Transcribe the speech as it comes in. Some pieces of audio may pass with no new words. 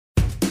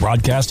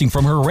Broadcasting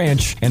from her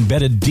ranch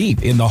embedded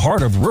deep in the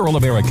heart of rural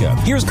America,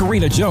 here's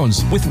Karina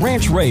Jones with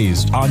Ranch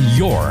Raised on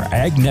your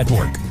Ag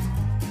Network.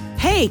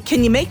 Hey,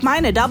 can you make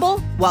mine a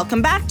double?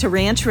 Welcome back to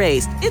Ranch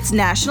Raised. It's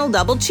National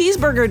Double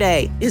Cheeseburger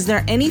Day. Is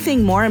there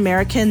anything more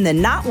American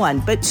than not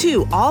one, but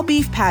two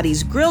all-beef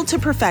patties grilled to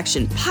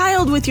perfection,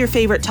 piled with your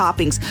favorite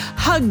toppings,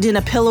 hugged in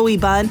a pillowy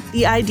bun?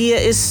 The idea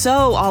is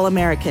so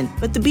all-American,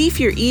 but the beef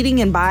you're eating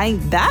and buying,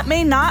 that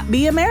may not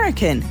be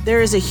American.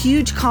 There is a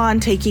huge con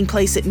taking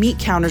place at meat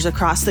counters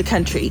across the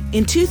country.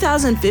 In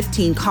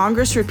 2015,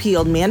 Congress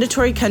repealed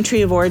mandatory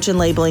country of origin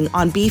labeling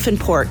on beef and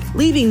pork,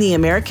 leaving the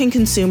American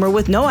consumer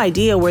with no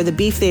idea where the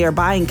beef they are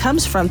buying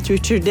comes from through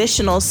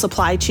traditional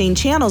supply chain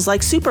channels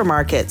like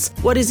supermarkets.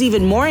 What is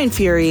even more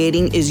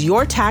infuriating is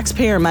your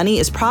taxpayer money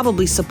is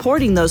probably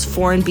supporting those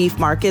foreign beef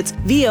markets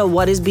via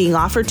what is being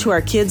offered to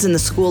our kids in the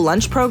school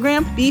lunch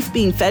program, beef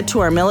being fed to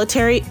our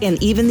military,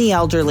 and even the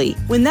elderly.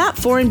 When that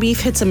foreign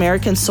beef hits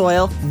American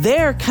soil,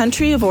 their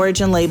country of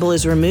origin label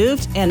is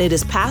removed and it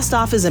is passed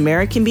off as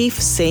American beef,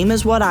 same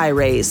as what I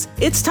raise.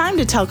 It's time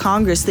to tell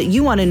Congress that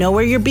you want to know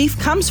where your beef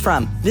comes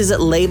from. Visit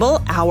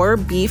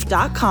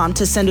labelOurBeef.com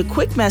to send a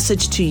quick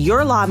message to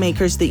your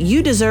lawmakers that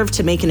you deserve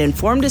to make an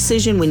informed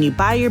decision when you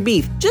buy your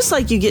beef, just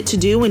like you get to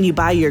do when you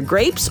buy your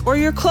grapes or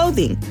your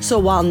clothing. So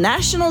while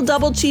National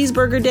Double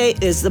Cheeseburger Day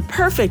is the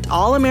perfect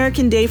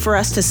all-American day for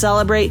us to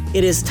celebrate,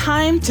 it is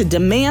time to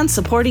demand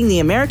supporting the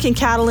American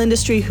cattle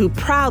industry who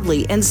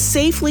proudly and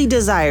safely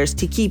desires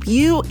to keep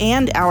you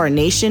and our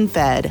nation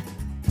fed.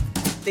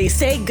 They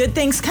say good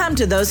things come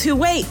to those who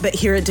wait, but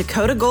here at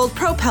Dakota Gold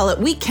Pro Pellet,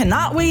 we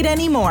cannot wait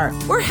anymore.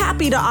 We're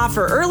happy to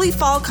offer early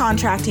fall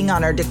contracting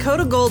on our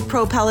Dakota Gold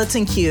Pro Pellets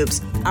and Cubes.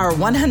 Our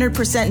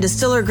 100%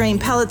 distiller grain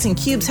pellets and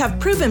cubes have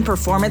proven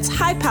performance,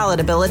 high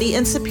palatability,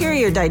 and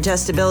superior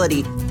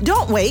digestibility.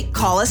 Don't wait.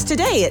 Call us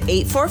today at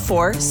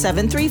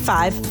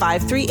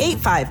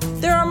 844-735-5385.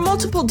 There are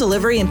multiple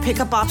delivery and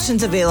pickup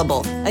options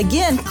available.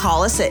 Again,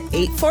 call us at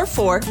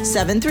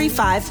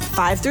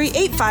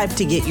 844-735-5385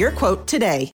 to get your quote today.